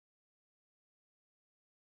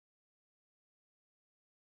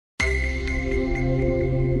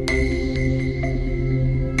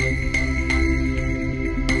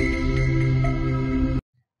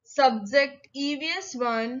Subject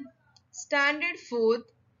EVS-1, Standard 4th.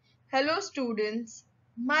 Hello students,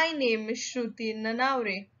 my name is Shruti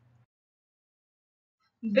Nanaware.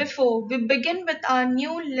 Before we begin with our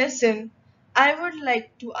new lesson, I would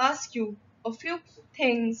like to ask you a few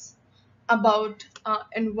things about our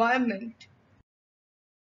environment.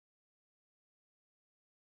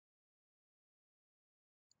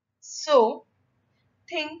 So,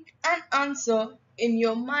 think and answer in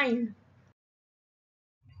your mind.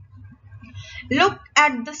 Look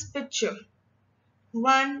at this picture.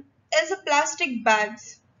 One is a plastic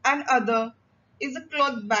bags and other is a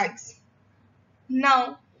cloth bags.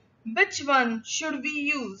 Now, which one should we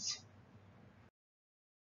use?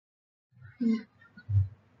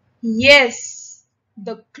 Yes,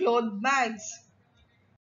 the cloth bags.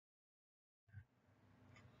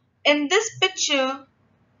 In this picture,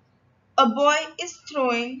 a boy is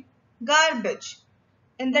throwing garbage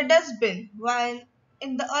in the dustbin, while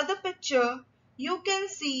in the other picture, you can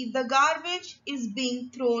see the garbage is being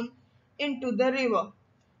thrown into the river.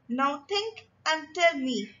 Now think and tell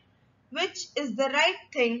me which is the right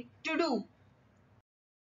thing to do.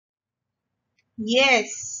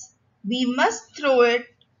 Yes, we must throw it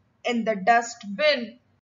in the dustbin.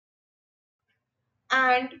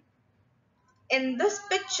 And in this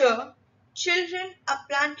picture, children are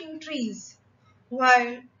planting trees,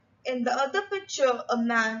 while in the other picture, a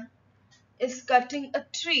man is cutting a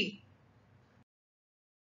tree.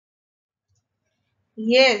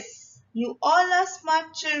 Yes, you all are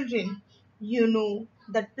smart children. You know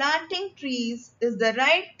that planting trees is the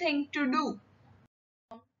right thing to do.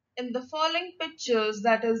 In the following pictures,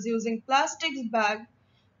 that is using plastic bag,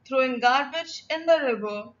 throwing garbage in the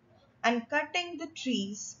river, and cutting the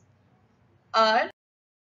trees, are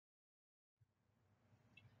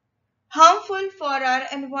harmful for our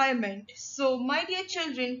environment. So, my dear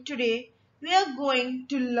children, today we are going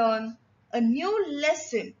to learn a new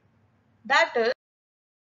lesson, that is,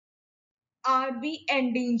 are we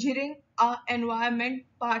endangering our environment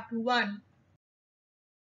part 1.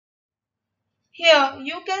 Here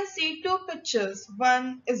you can see two pictures.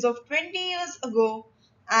 One is of 20 years ago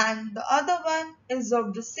and the other one is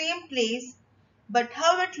of the same place, but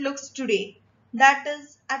how it looks today, that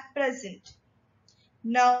is at present.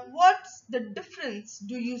 Now, what's the difference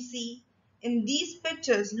do you see in these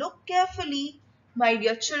pictures? Look carefully, my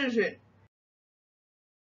dear children.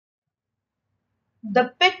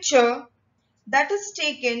 The picture that is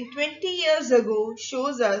taken 20 years ago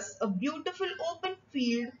shows us a beautiful open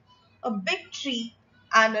field, a big tree,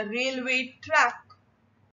 and a railway track.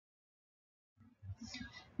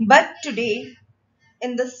 But today,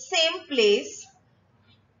 in the same place,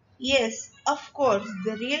 yes, of course,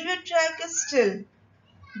 the railway track is still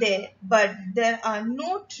there, but there are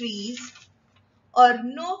no trees or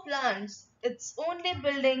no plants, it's only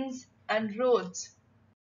buildings and roads.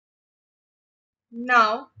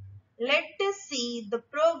 Now, let us see the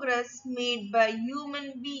progress made by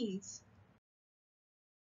human beings.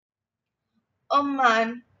 A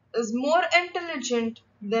man is more intelligent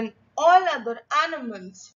than all other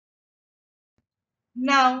animals.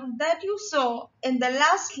 Now that you saw in the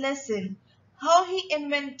last lesson how he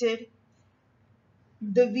invented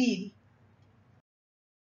the wheel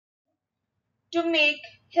to make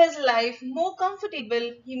his life more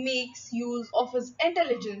comfortable, he makes use of his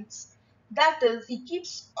intelligence. That is, he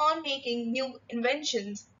keeps on making new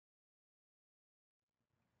inventions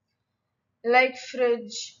like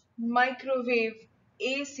fridge, microwave,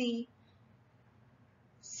 AC,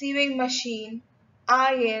 sewing machine,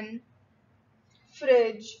 iron,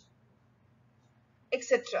 fridge,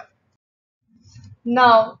 etc.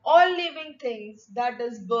 Now, all living things, that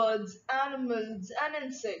is birds, animals and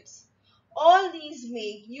insects, all these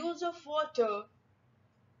make use of water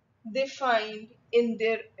they find in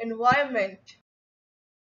their environment.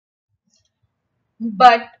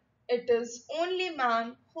 But it is only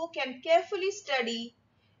man who can carefully study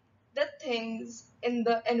the things in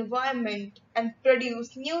the environment and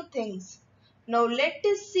produce new things. Now let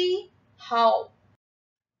us see how.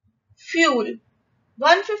 Fuel.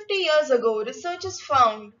 150 years ago, researchers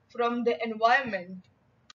found from the environment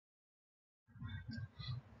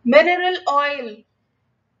mineral oil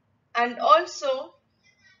and also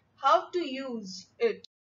how to use it.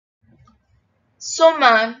 So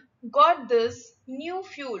man got this new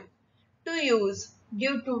fuel to use,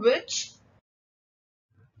 due to which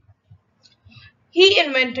he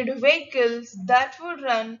invented vehicles that would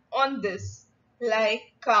run on this, like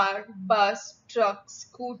car, bus, truck,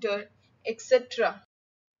 scooter, etc.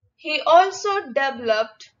 He also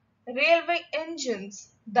developed railway engines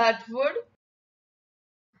that would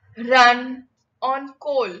run on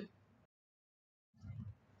coal.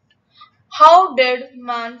 How did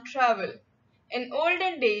man travel? In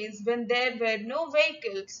olden days, when there were no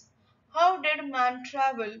vehicles, how did man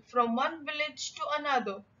travel from one village to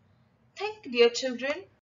another? Think, dear children.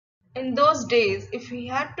 In those days, if he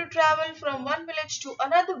had to travel from one village to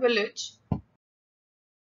another village,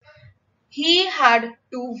 he had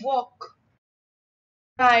to walk,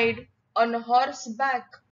 ride on a horseback,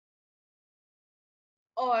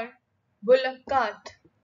 or bullock cart.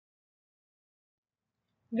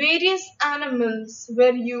 Various animals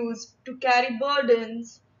were used to carry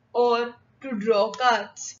burdens or to draw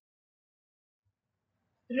carts.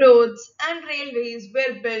 Roads and railways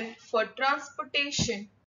were built for transportation.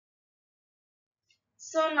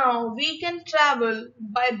 So now we can travel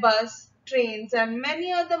by bus, trains, and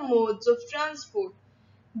many other modes of transport.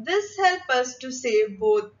 This helps us to save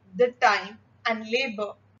both the time and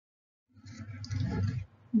labor.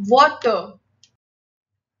 Water.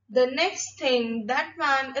 The next thing that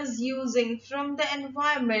man is using from the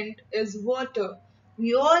environment is water.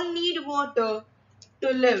 We all need water to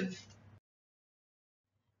live.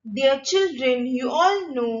 Dear children, you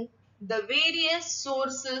all know the various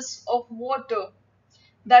sources of water,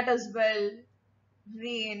 that is well,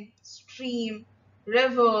 rain, stream,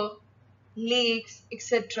 river, lakes,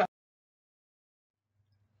 etc.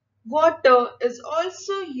 Water is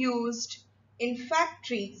also used in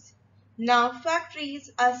factories. Now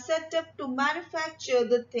factories are set up to manufacture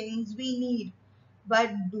the things we need.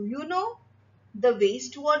 But do you know? The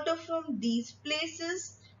wastewater from these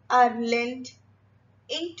places are lent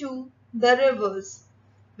into the rivers,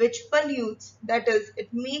 which pollutes, that is, it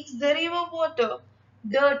makes the river water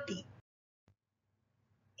dirty.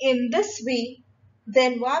 In this way, the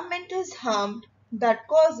environment is harmed that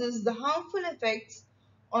causes the harmful effects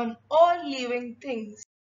on all living things.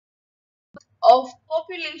 Of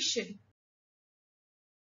population.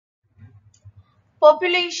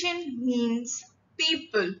 Population means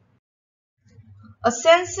people. A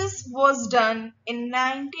census was done in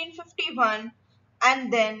 1951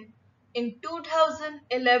 and then in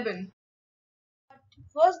 2011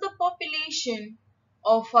 was the population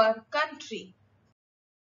of our country.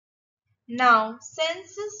 Now,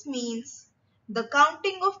 census means the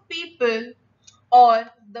counting of people or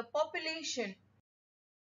the population.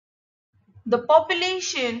 The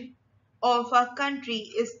population of our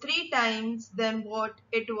country is three times than what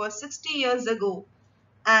it was 60 years ago,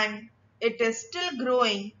 and it is still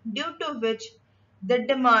growing, due to which the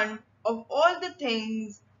demand of all the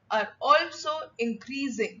things are also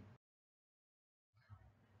increasing.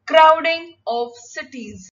 Crowding of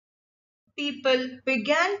cities. People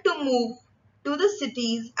began to move to the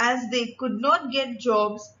cities as they could not get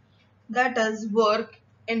jobs, that is, work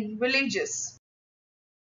in villages.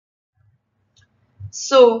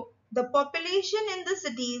 So, the population in the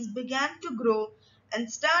cities began to grow and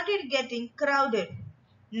started getting crowded.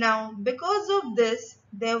 Now, because of this,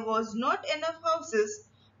 there was not enough houses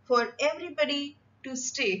for everybody to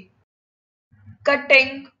stay.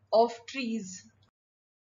 Cutting of trees.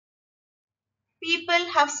 People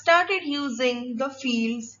have started using the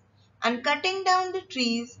fields and cutting down the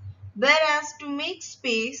trees, whereas to make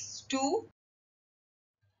space to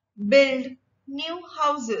build new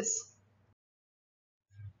houses,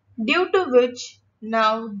 due to which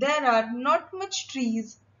now there are not much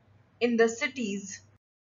trees in the cities.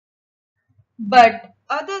 But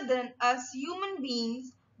other than us human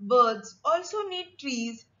beings, birds also need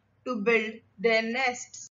trees to build their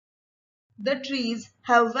nests. The trees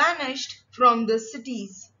have vanished from the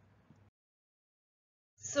cities.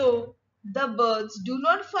 So the birds do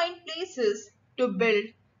not find places to build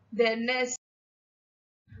their nests.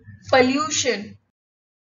 Pollution.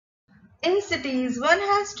 In cities, one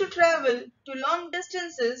has to travel to long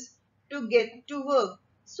distances to get to work.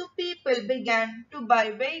 So people began to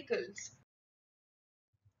buy vehicles.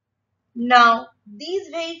 Now, these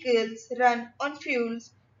vehicles run on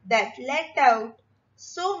fuels that let out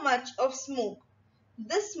so much of smoke.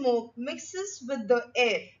 This smoke mixes with the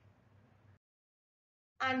air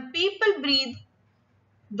and people breathe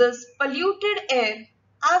this polluted air.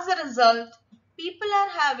 As a result, people are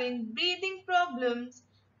having breathing problems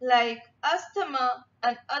like asthma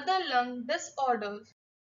and other lung disorders.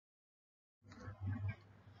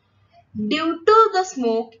 Due to the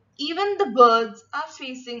smoke, even the birds are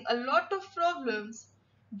facing a lot of problems,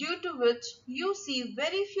 due to which you see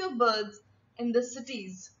very few birds in the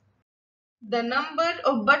cities. The number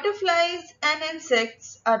of butterflies and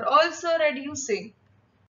insects are also reducing.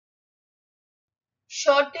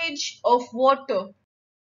 Shortage of water.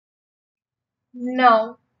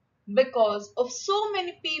 Now, because of so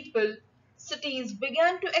many people, cities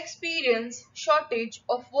began to experience shortage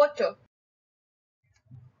of water.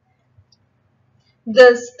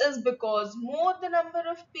 This is because more the number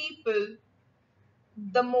of people,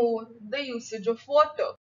 the more the usage of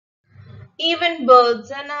water. Even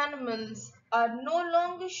birds and animals are no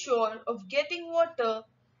longer sure of getting water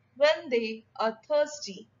when they are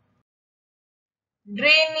thirsty.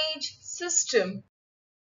 Drainage system.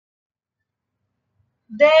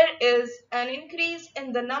 There is an increase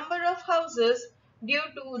in the number of houses due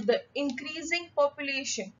to the increasing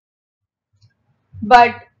population.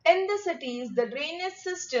 But in the cities, the drainage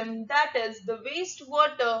system, that is, the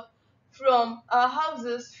wastewater from our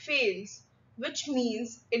houses, fails, which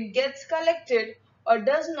means it gets collected or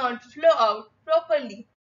does not flow out properly.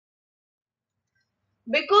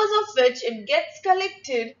 Because of which it gets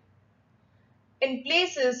collected in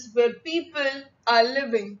places where people are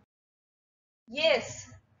living. Yes,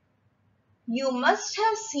 you must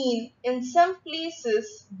have seen in some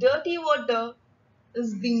places dirty water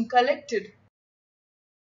is being collected.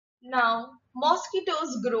 Now,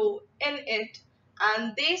 mosquitoes grow in it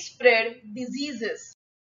and they spread diseases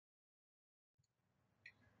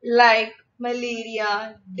like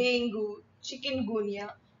malaria, dengue,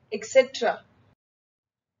 chikungunya, etc.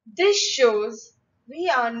 This shows we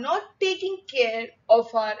are not taking care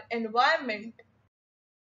of our environment.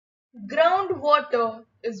 Groundwater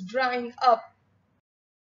is drying up.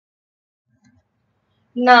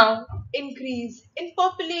 Now, increase in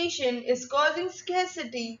population is causing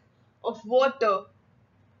scarcity of water.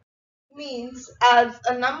 Means as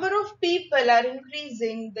a number of people are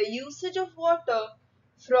increasing, the usage of water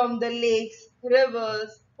from the lakes,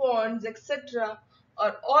 rivers, ponds, etc.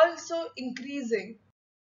 are also increasing,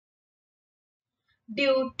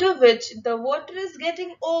 due to which the water is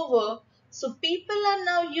getting over, so people are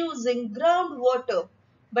now using groundwater.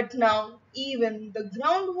 But now even the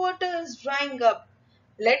groundwater is drying up.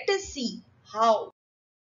 Let us see how.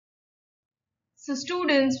 So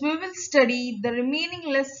students, we will study the remaining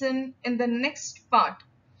lesson in the next part.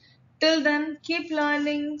 Till then, keep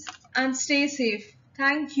learning and stay safe.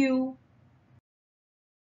 Thank you.